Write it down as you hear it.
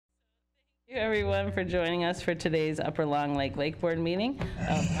Thank you everyone for joining us for today's Upper Long Lake Board meeting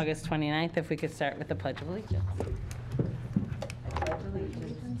of August 29th. If we could start with the Pledge of Allegiance. I pledge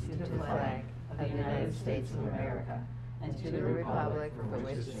allegiance to the flag of the United States of America and to the republic for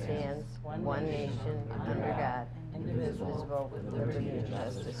which it stands, one nation, under God, indivisible, with liberty and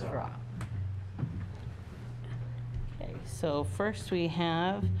justice for all. Okay, so first we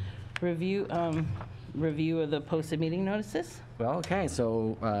have review of the posted meeting notices. Well, okay,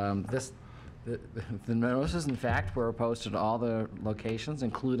 so the notices, in fact, were posted to all the locations,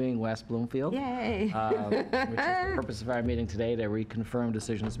 including West Bloomfield. Yay! Which is the purpose of our meeting today, to reconfirm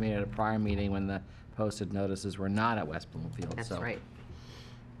decisions made at a prior meeting when the posted notices were not at West Bloomfield. That's so, right.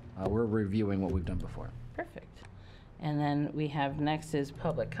 We're reviewing what we've done before. Perfect. And then we have next is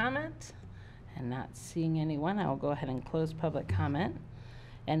public comment. And not seeing anyone, I will go ahead and close public comment.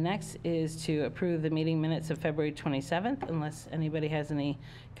 And next is to approve the meeting minutes of February 27th. Unless anybody has any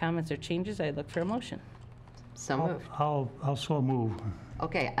comments or changes, I'd look for a motion. So moved. I'll so move.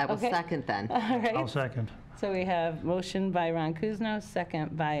 Okay, I will Okay. second then. All right. I'll second. So we have motion by Ron Cousineau,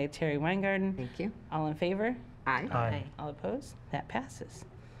 second by Terry Weingarten. Thank you. All in favor? Aye. Aye. All opposed? That passes.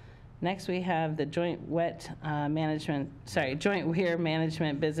 Next, we have the joint Weir management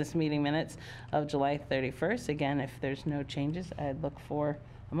business meeting minutes of July 31st. Again, if there's no changes, I'd look for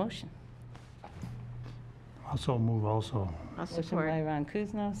a motion. I'll so move also. I'll Motion support. by Ron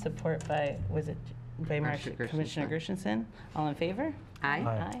Cousineau, support by, Commissioner Gershenson. All in favor? Aye.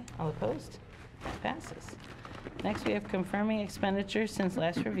 Aye. All opposed? That passes. Next, we have confirming expenditures since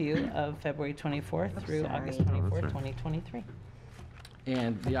last review of February 24th through August 24th, 2023.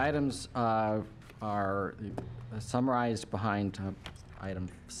 And the items are summarized behind item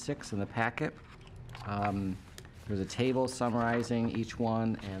 6 in the packet. There's a table summarizing each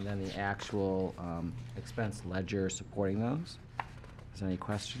one, and then the actual expense ledger supporting those. If there's any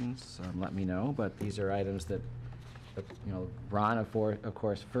questions, let me know. But these are items that, Ron, of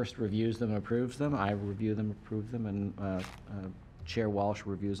course, first reviews them and approves them. I review them, approve them, and Chair Walsh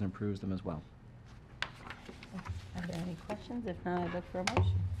reviews and approves them as well. Are there any questions? If not, I'd look for a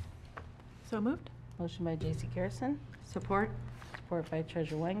motion. So moved. Motion by J.C. Garrison, Support. support by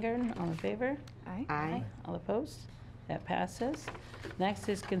Treasurer Weingarten. All in favor? Aye. Aye. All opposed? That passes. Next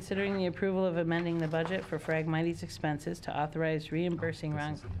is considering the approval of amending the budget for Phragmites expenses to authorize reimbursing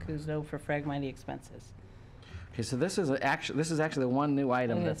Ron Cousineau for Phragmite expenses. Okay, so this is actually the one new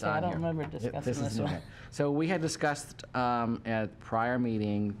item that's on I here. don't remember discussing this new one. one. So we had discussed at prior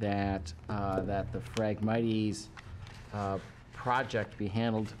meeting that the Phragmites project be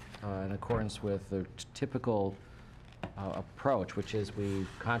handled in accordance with the typical approach, which is we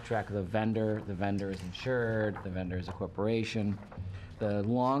contract with a vendor, the vendor is insured, the vendor is a corporation. The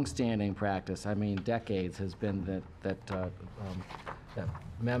long-standing practice, I mean decades, has been that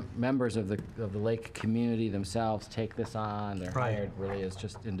members of the lake community themselves take this on. They're Right. hired really as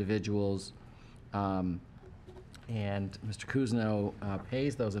just individuals. And Mr. Cousineau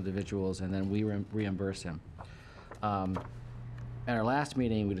pays those individuals, and then we reimburse him. At our last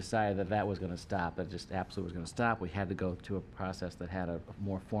meeting, we decided that was going to stop. That just absolutely was going to stop. We had to go to a process that had a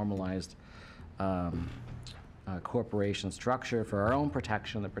more formalized corporation structure for our own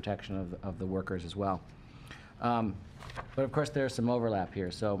protection, the protection of the workers as well. But of course, there's some overlap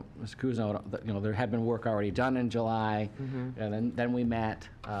here. So, Mr. Cousineau, there had been work already done in July, and then we met,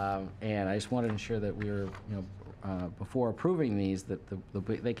 and I just wanted to ensure that we were, before approving these, that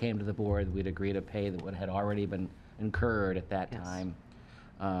they came to the board, we'd agree to pay what had already been incurred at that time,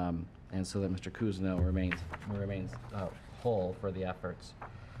 and so that Mr. Cousineau remains whole for the efforts.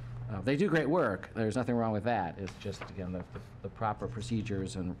 They do great work. There's nothing wrong with that. It's just, again, the proper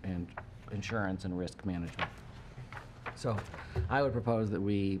procedures and insurance and risk management. So I would propose that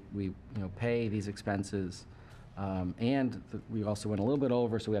we pay these expenses, and we also went a little bit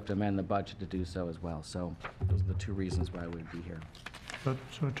over, so we have to amend the budget to do so as well. So those are the two reasons why we'd be here. So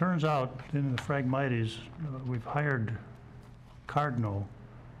it turns out in the Phragmites, we've hired Cousineau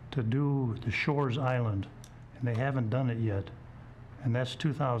to do the Shores Island, and they haven't done it yet, and that's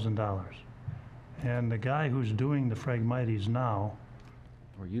 $2,000. And the guy who's doing the Phragmites now,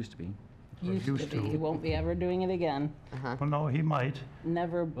 Or used to be. Used to be. He won't be ever doing it again. well, no, he might.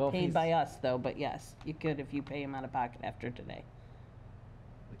 Never Well, paid he's- by us, though, but yes, you could if you pay him out of pocket after today.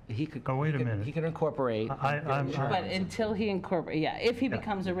 He could. Oh, wait a he could- minute. He could incorporate. I'm- But until he if he Yeah.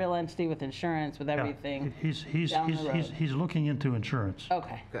 becomes a real entity with insurance, with Yeah, everything. He's down the road. he's looking into insurance.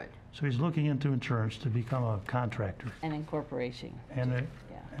 Okay, Good. So he's looking into insurance to become a contractor and incorporation, and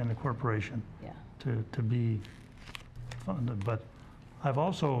yeah, a corporation yeah. to be funded. But I've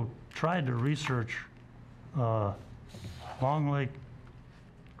also tried to research Long Lake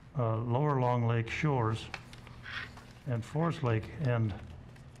Lower Long Lake Shores and Forest Lake, and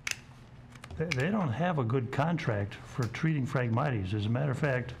they don't have a good contract for treating Phragmites. As a matter of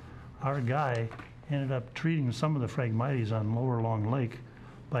fact, our guy ended up treating some of the Phragmites on Lower Long Lake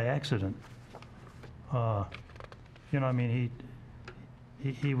by accident. You know, I mean,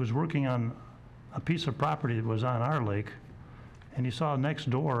 he was working on a piece of property that was on our lake, and he saw next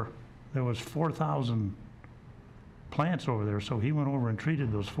door there was 4,000 plants over there, so he went over and treated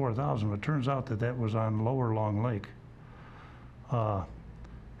those 4,000. But it turns out that that was on Lower Long Lake.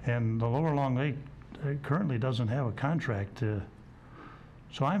 And the Lower Long Lake currently doesn't have a contract.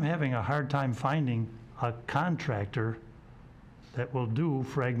 So I'm having a hard time finding a contractor that will do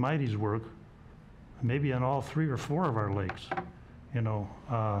Phragmites work, maybe on all 3 or 4 of our lakes, you know.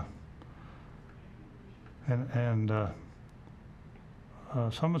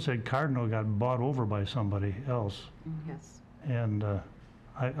 Someone said Cousineau got bought over by somebody else. Yes. And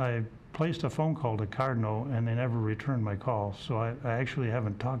I placed a phone call to Cousineau, and they never returned my call. So I actually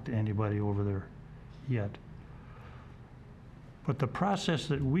haven't talked to anybody over there yet. But the process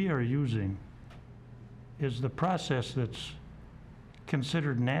that we are using is the process that's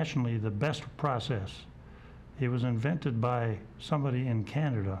considered nationally the best process. It was invented by somebody in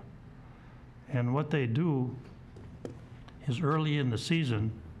Canada. And what they do is early in the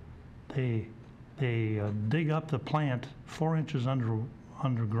season, they dig up the plant 4 inches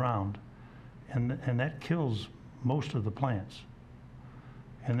underground, and that kills most of the plants.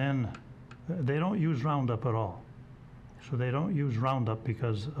 And then they don't use Roundup at all. So they don't use Roundup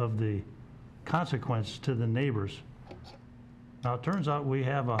because of the consequence to the neighbors. Now, it turns out we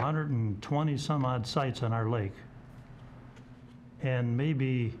have 120 some odd sites on our lake, and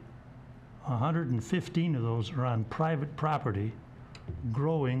maybe 115 of those are on private property,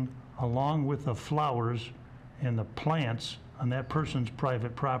 growing along with the flowers and the plants on that person's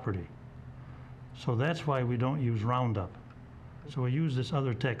private property. So that's why we don't use Roundup. So we use this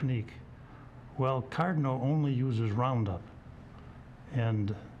other technique. Well, Cousineau only uses Roundup,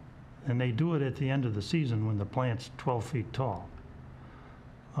 and they do it at the end of the season when the plant's 12 feet tall.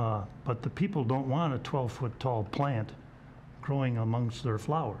 But the people don't want a 12-foot tall plant growing amongst their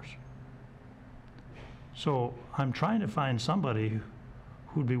flowers. So I'm trying to find somebody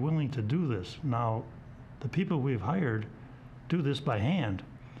who'd be willing to do this. Now, the people we've hired do this by hand,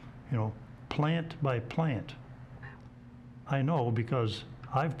 you know, plant by plant. I know because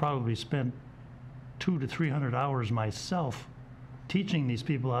I've probably spent 200 to 300 hours myself teaching these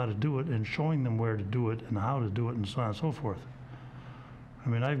people how to do it and showing them where to do it and how to do it and so on and so forth. I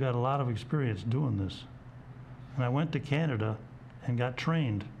mean, I've got a lot of experience doing this. And I went to Canada and got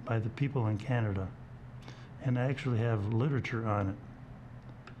trained by the people in Canada, and I actually have literature on it.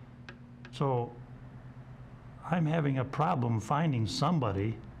 So I'm having a problem finding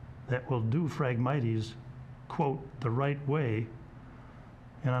somebody that will do Phragmites, quote, the right way.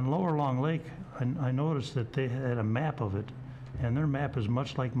 And on Lower Long Lake, I noticed that they had a map of it, and their map is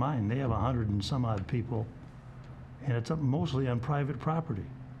much like mine. They have 100 and some odd people, and it's mostly on private property.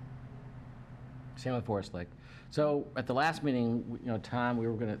 Same with Forest Lake. So at the last meeting, you know, Tom, we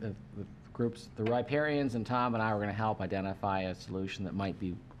were going to, the groups, the riparians and Tom and I were going to help identify a solution that might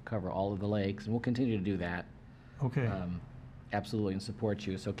cover all of the lakes, and we'll continue to do that. Okay. Absolutely, and support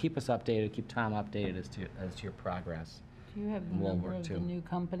you. So keep us updated, keep Tom updated as to your progress. Do you have the We'll number work of the too. new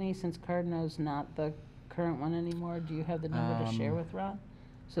company, since Cousineau's not the current one anymore? Do you have the number to share with Ron?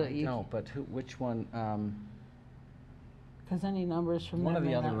 So that you, No, but which one? because any numbers from One them of the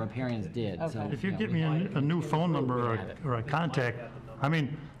may other not- riparians did. So, Okay. If you know, give we me might- a new phone number have it. or a contact, I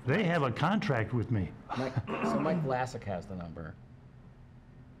mean, they have a contract with me. So Mike Vlasic has the number.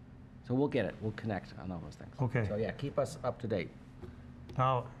 So we'll get it. We'll connect on all those things. Okay. So yeah, keep us up to date.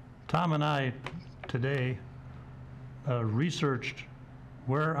 Now, Tom and I today researched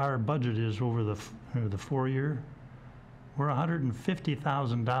where our budget is over the 4-year. We're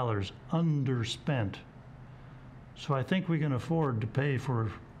 $150,000 underspent. So I think we can afford to pay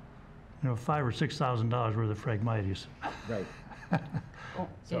for, you know, $5,000 or $6,000 worth of Phragmites. Right. Oh,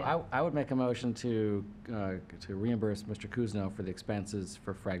 So yeah. I would make a motion to reimburse Mr. Cousineau for the expenses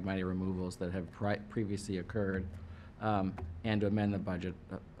for Phragmite removals that have previously occurred, and to amend the budget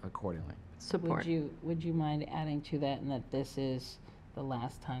accordingly. Support. Would you mind adding to that, and that this is the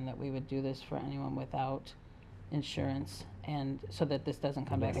last time that we would do this for anyone without insurance, and so that this doesn't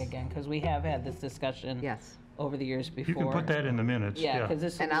come back again? Because we have had this discussion Yes. over the years You before. can put that in the minutes, Yeah, yeah. because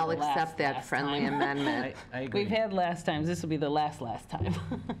this will And be I'll the accept that last friendly time. amendment. I agree. We've had last times, this will be the last time.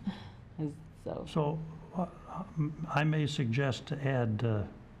 So, So I may suggest to add,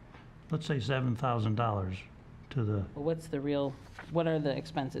 let's say $7,000 to the, What's the real, what are the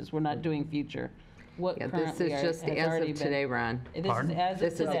expenses? We're not doing future. What Yeah, this currently is just has as already of been- today, Ron. This is Pardon? as of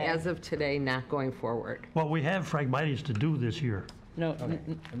This is today. as of today, not going forward. well, we have Phragmites to do this year. No, Okay.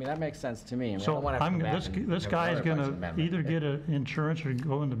 I mean, that makes sense to me. I mean, I So don't wanna come back and this have guy's another budget gonna amendment. either get an insurance or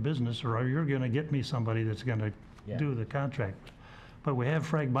go into business, or you're gonna get me somebody that's gonna Yeah. do the contract. But we have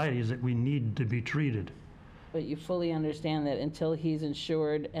Phragmites that we need to be treated. but you fully understand that until he's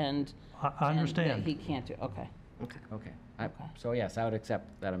insured and. I and that understand. he can't do, okay. Okay. Okay. So yes, I would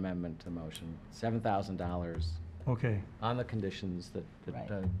accept that amendment to the motion, $7,000 Okay, on the conditions that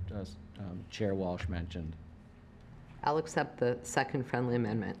Right. Chair Walsh mentioned. I'll accept the second friendly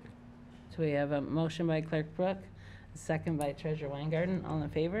amendment. So we have a motion by Clerk Brooke, a second by Treasurer Weingarten. All in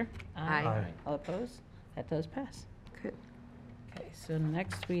favor? Aye. Aye. All opposed? That does pass. Good. Okay, so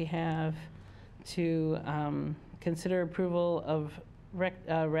next we have to consider approval of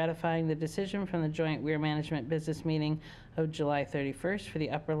ratifying the decision from the joint Weir Management Business Meeting of July 31st for the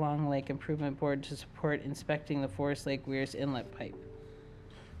Upper Long Lake Improvement Board to support inspecting the Forest Lake Weir's inlet pipe.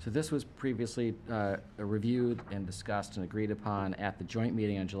 So this was previously reviewed and discussed and agreed upon at the joint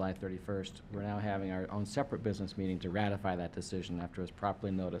meeting on July 31st. We're now having our own separate business meeting to ratify that decision after it was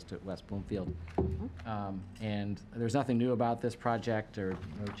properly noticed at West Bloomfield. And there's nothing new about this project or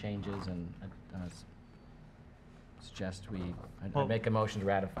no changes, and suggest I make a motion to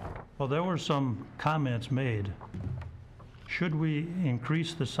ratify. well, there were some comments made. Should we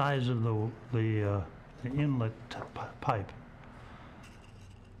increase the size of the inlet pipe?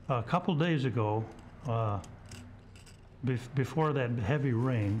 A couple days ago, before that heavy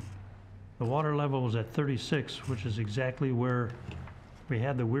rain, the water level was at 36, which is exactly where we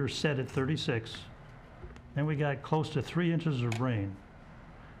had the weir set at 36. Then we got close to 3 inches of rain,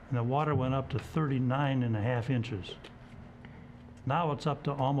 and the water went up to 39.5 inches. Now it's up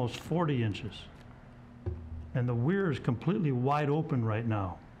to almost 40 inches. And the weir is completely wide open right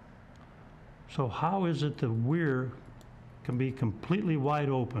now. So how is it the weir can be completely wide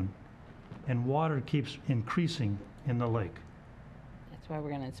open and water keeps increasing in the lake? That's why we're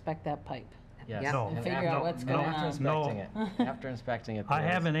going to inspect that pipe. Yes. Yeah. No. And figure out what's going After on. inspecting it, after inspecting it. I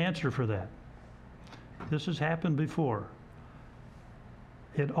there have is- an answer for that. This has happened before.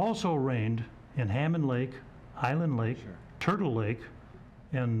 It also rained in Hammond Lake, Island Lake, Sure. Turtle Lake,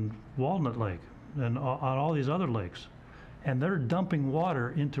 and Walnut Lake, and on all these other lakes. And they're dumping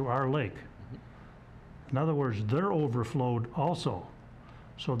water into our lake. In other words, they're overflowed also.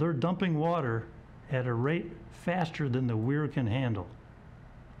 So they're dumping water at a rate faster than the weir can handle.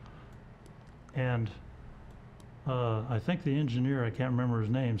 And I think the engineer, I can't remember his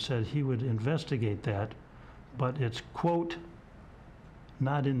name, said he would investigate that, but it's, quote,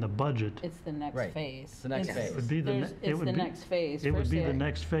 not in the budget. It's the next Right. phase. It's the next It's- phase. It would be the ne- there's- it It's would the be- next phase. It would First be they- the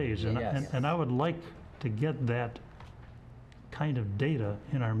next phase, Yes. and I would like to get that kind of data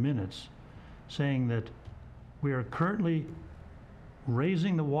in our minutes, saying that we are currently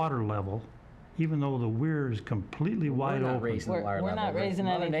raising the water level, even though the weir is completely wide We're not open. raising the We're- water we're level. not raising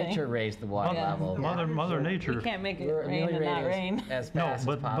Mother anything. Nature raised the water Yeah. level. Mother We Nature, can't make it We're rain and not rain. ameliorating as no, fast as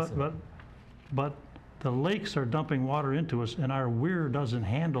but possible. the lakes are dumping water into us, and our weir doesn't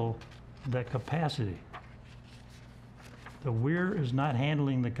handle that capacity. The weir is not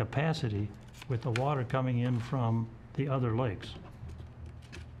handling the capacity with the water coming in from the other lakes.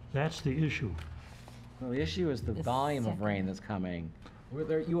 That's the issue. Well, the issue is the The volume of second- rain that's coming.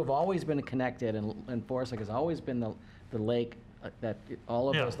 You have always been connected, and Forest Lake has always been the lake that all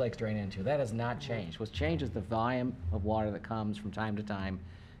of Yeah. those lakes drain into. That has not changed. What's changed is the volume of water that comes from time to time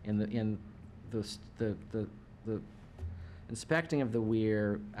in the inspecting of the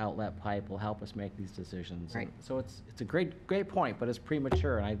Weir outlet pipe will help us make these decisions. Right. So it's a great point, but it's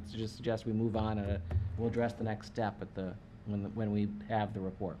premature, and I just suggest we move on, and we'll address the next step when we have the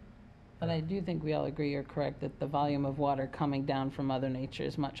report. But I do think we all agree, you're correct, that the volume of water coming down from Mother Nature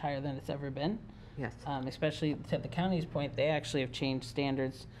is much higher than it's ever been. Yes. Especially to the county's point, they actually have changed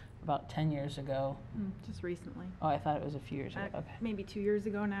standards about 10 years ago. Just recently. Oh, I thought it was a few years ago, okay. Maybe 2 years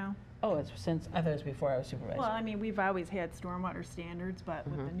ago now. Oh, it's since, I thought it was before I was supervisor. Well, I mean, we've always had stormwater standards, but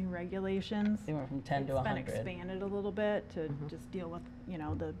with the new regulations, They went from 10 to 100. it's been expanded a little bit to just deal with,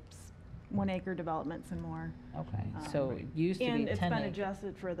 the 1 acre developments and more. Okay, so it used to be 10 And it's been acres.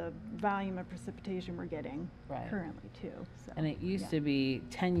 adjusted for the volume of precipitation we're getting Right. currently too, so. And it used yeah. to be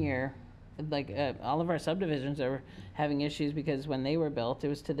 10-year, like, all of our subdivisions are having issues because when they were built, it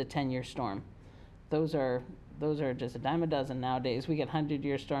was to the 10-year storm. Those are just a dime a dozen nowadays. We get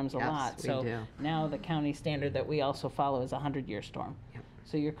 100-year storms a Yes, lot. we So do. now the county standard that we also follow is a 100-year storm. Yep.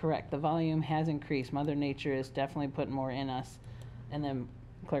 So you're correct, the volume has increased. Mother Nature is definitely putting more in us. And then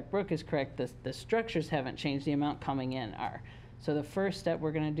Clerk Brooke is correct, the structures haven't changed, the amount coming in are. So the first step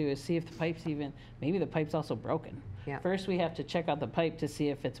we're gonna do is see if the pipe's even, maybe the pipe's also broken. Yeah. First, we have to check out the pipe to see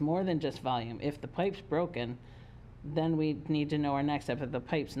if it's more than just volume. If the pipe's broken, then we need to know our next step. If the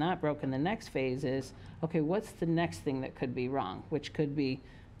pipe's not broken, the next phase is, okay, what's the next thing that could be wrong? Which could be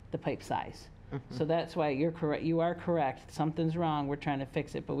the pipe size. So that's why you're correct, you are correct, something's wrong, we're trying to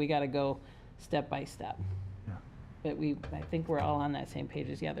fix it, but we gotta go step by step. Yeah. But I think we're all on that same page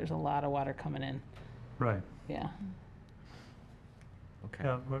as, yeah, there's a lot of water coming in, Right. yeah. Okay.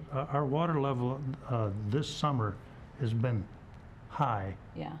 Yeah, but our water level this summer has been high.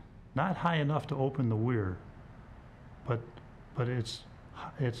 Yeah, Not high enough to open the weir, but it's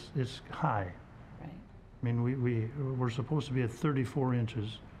high. right. I mean, we're supposed to be at 34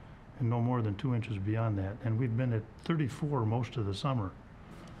 inches and no more than 2 inches beyond that, and we've been at 34 most of the summer.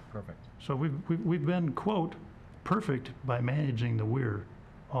 Perfect. So we've been, quote, perfect by managing the weir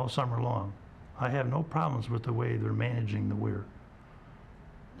all summer long. I have no problems with the way they're managing the weir.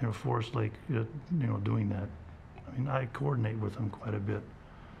 Forest Lake, doing that. I mean, I coordinate with them quite a bit.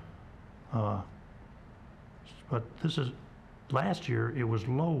 But last year, it was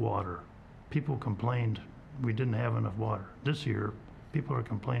low water. People complained we didn't have enough water. This year, people are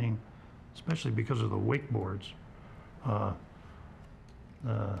complaining, especially because of the wakeboards.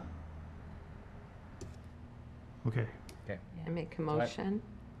 Okay. Okay. I make a motion.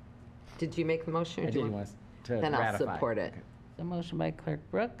 Did you make the motion? or I do did you want to Then I'll ratify. support it. Okay. So motion by Clerk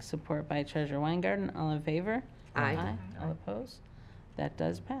Brooke, support by Treasurer Weingarten, all in favor? Aye. All opposed? That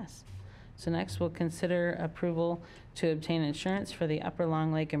does pass. So next, we'll consider approval to obtain insurance for the Upper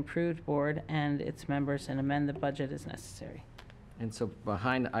Long Lake Improved Board and its members and amend the budget as necessary. And so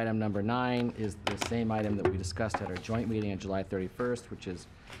behind item number 9 is the same item that we discussed at our joint meeting on July 31st, which is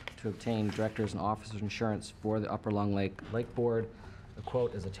to obtain directors and officers insurance for the Upper Long Lake Lake Board. A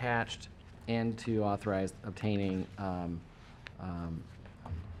quote is attached, and to authorize obtaining, Was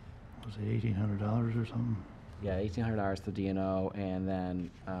it $1,800 or something? yeah, $1,800 to DNO, and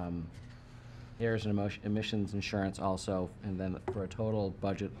then errors and emissions insurance also, and then for a total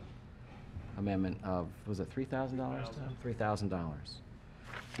budget amendment of, was it $3,000? $3,000,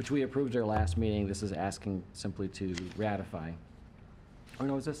 which we approved at our last meeting. This is asking simply to ratify. Oh,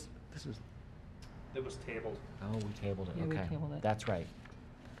 no, is this is, It was tabled. oh, we tabled it, Yeah, we okay. tabled it. That's right.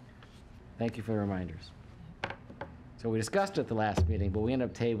 Thank you for the reminders. So we discussed it at the last meeting, but we ended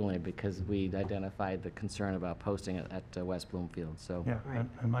up tabling it because we identified the concern about posting it at West Bloomfield, so Yeah,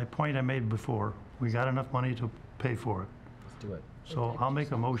 and my point I made before, we got enough money to pay for it. let's do it. So I'll make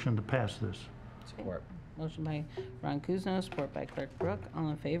a motion to pass this. Support. Motion by Ron Cousineau, support by Clerk Brooke, all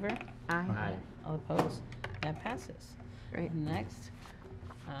in favor? Aye. Aye. All opposed? That passes. Great. Next,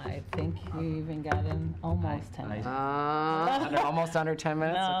 I think you even got in almost 10 minutes. Almost under 10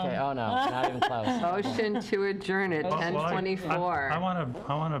 minutes? No. Okay, oh no, not even close. Motion to adjourn at Well, I 10:24.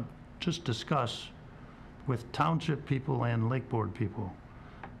 want to just discuss with township people and lake board people,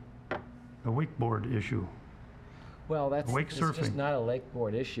 the wakeboard issue. Well, Wake it's just surfing. not a lake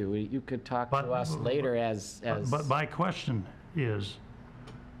board issue. You could talk to But- us later as. But my question is,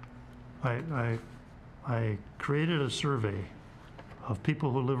 I created a survey of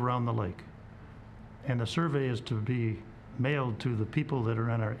people who live around the lake. And the survey is to be mailed to the people that are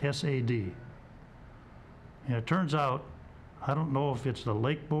in our SAD. And it turns out, I don't know if it's the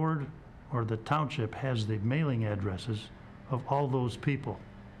lake board or the township has the mailing addresses of all those people.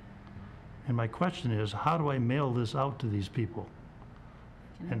 And my question is, how do I mail this out to these people?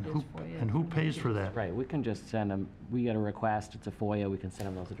 Can I And just who, for you? and who pays for that? Right, we can just send them, we get a request, it's a FOIA, we can send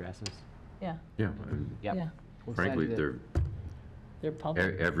them those addresses. Yeah, Yeah, Yep. yeah, We'll send frankly, you the- they're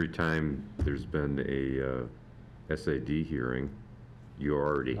public. every time there's been a SAD hearing, you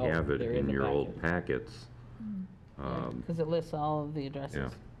already Oh, have it they're in in the your old packet. packets. Because it lists all of the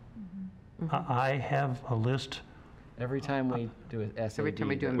addresses. Yeah. I have a list. Every time we do a SAD. Every time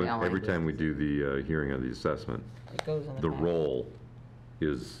we do a But mailing. every time we do the hearing of the assessment, It goes in the the packet. role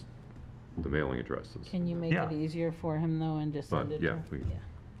is the mailing addresses. Can you make Yeah. it easier for him though and just send But, it? yeah, to- we-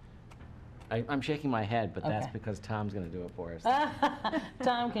 I'm shaking my head, but that's Okay. because Tom's going to do it for us.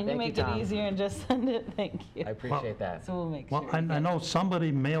 Tom, can you Thank you, make it Tom. easier and just send it? Thank you. I appreciate that. So we'll make sure. Well, you I get it. know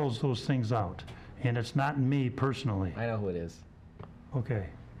somebody mails those things out, and it's not me personally. I know who it is. Okay.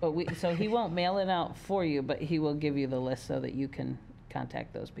 But so he won't mail it out for you, but he will give you the list so that you can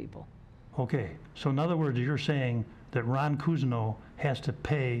contact those people. Okay, so in other words, you're saying that Ron Cousineau has to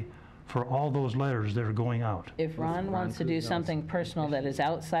pay for all those letters that are going out? If Ron Ron wants to do Cousineau's something personal that is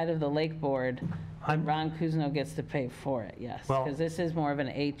outside of the lake board, I'm- Ron Cousineau gets to pay for it, yes. Well- Because this is more of an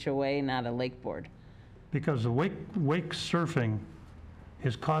HOA, not a lake board. Because the wake surfing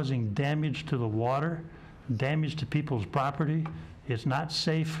is causing damage to the water, damage to people's property. It's not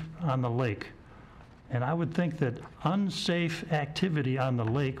safe on the lake. And I would think that unsafe activity on the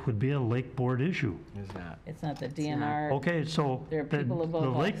lake would be a lake board issue. Is that? It's not the DNR. Okay, so There are the people above the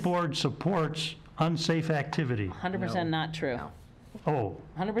lake us. board supports unsafe activity. 100% not true. Oh,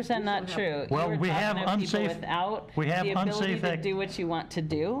 100% not true. Well, You were we have talking to people unsafe- without we have the ability unsafe to act- do what you want to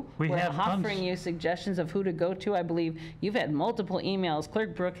do. We We're have offering you suggestions of who to go to. I believe you've had multiple emails.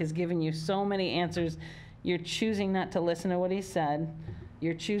 Clerk Brooke has given you so many answers. You're choosing not to listen to what he said.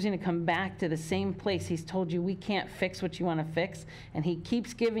 You're choosing to come back to the same place. He's told you we can't fix what you want to fix, and he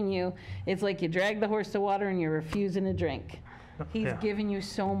keeps giving you, it's like you drag the horse to water and you're refusing to drink. He's Yeah. giving you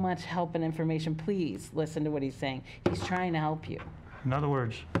so much help and information. Please listen to what he's saying. He's trying to help you. in other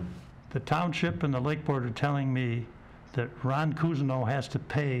words, the township and the lake board are telling me that Ron Cousineau has to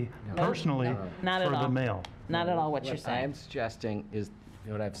pay personally Not at for all. the mail. Not at all what you're I saying. am suggesting is,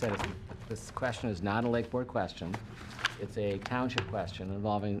 what I've said is, this question is not a Lake Board question. It's a township question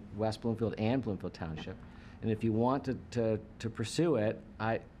involving West Bloomfield and Bloomfield Township. And if you want to pursue it,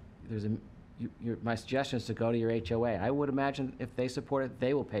 my suggestion is to go to your HOA. I would imagine if they support it,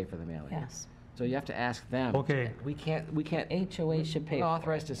 they will pay for the mailing. Yes. So you have to ask them. Okay. We can't HOA should pay we're for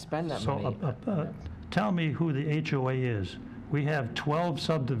authorized to spend that money. So tell me who the HOA is. We have 12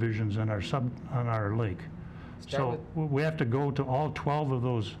 subdivisions on our lake. Start So we have to go to all 12 of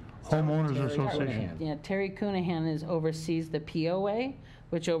those homeowners Terry associations. Cousineau. Yeah, Terry Cousineau oversees the POA,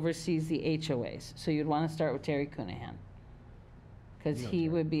 which oversees the HOAs. So you'd want to start with Terry Cousineau, because he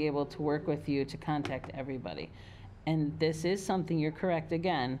would be able to work with you to contact everybody. And this is something, you're correct,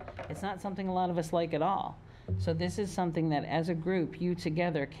 again, it's not something a lot of us like at all. So this is something that, as a group, you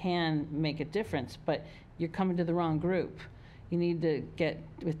together can make a difference, but you're coming to the wrong group. You need to get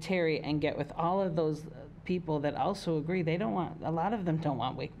with Terry and get with all of those people that also agree. They don't want, a lot of them don't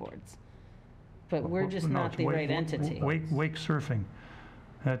want wakeboards. But we're just No, not it's the right entity. Wake surfing.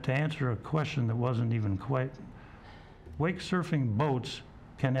 To answer a question that wasn't even quite, wake surfing boats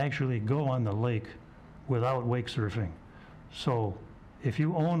can actually go on the lake without wake surfing. So if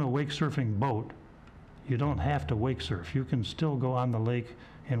you own a wake surfing boat, you don't have to wake surf. You can still go on the lake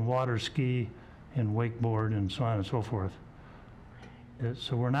and water ski and wakeboard and so on and so forth.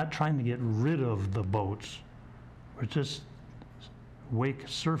 So we're not trying to get rid of the boats. We're just wake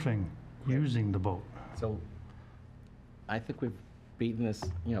surfing using the boat. So I think we've beaten this,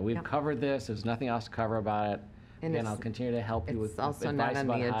 we've covered this. There's nothing else to cover about it. And Again, it's- I'll continue to help you with It's also not advice on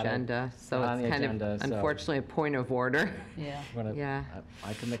about the how to- agenda, so not on it's the kind agenda, of so unfortunately a point of order. Yeah. I'm gonna- Yeah.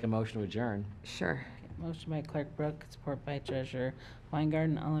 I can make a motion to adjourn. Sure. Motion by Clerk Brooke, support by Treasurer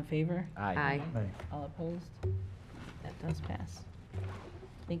Weingarten. All in favor? Aye. Right. All opposed? That does pass.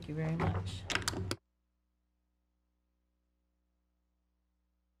 Thank you very much.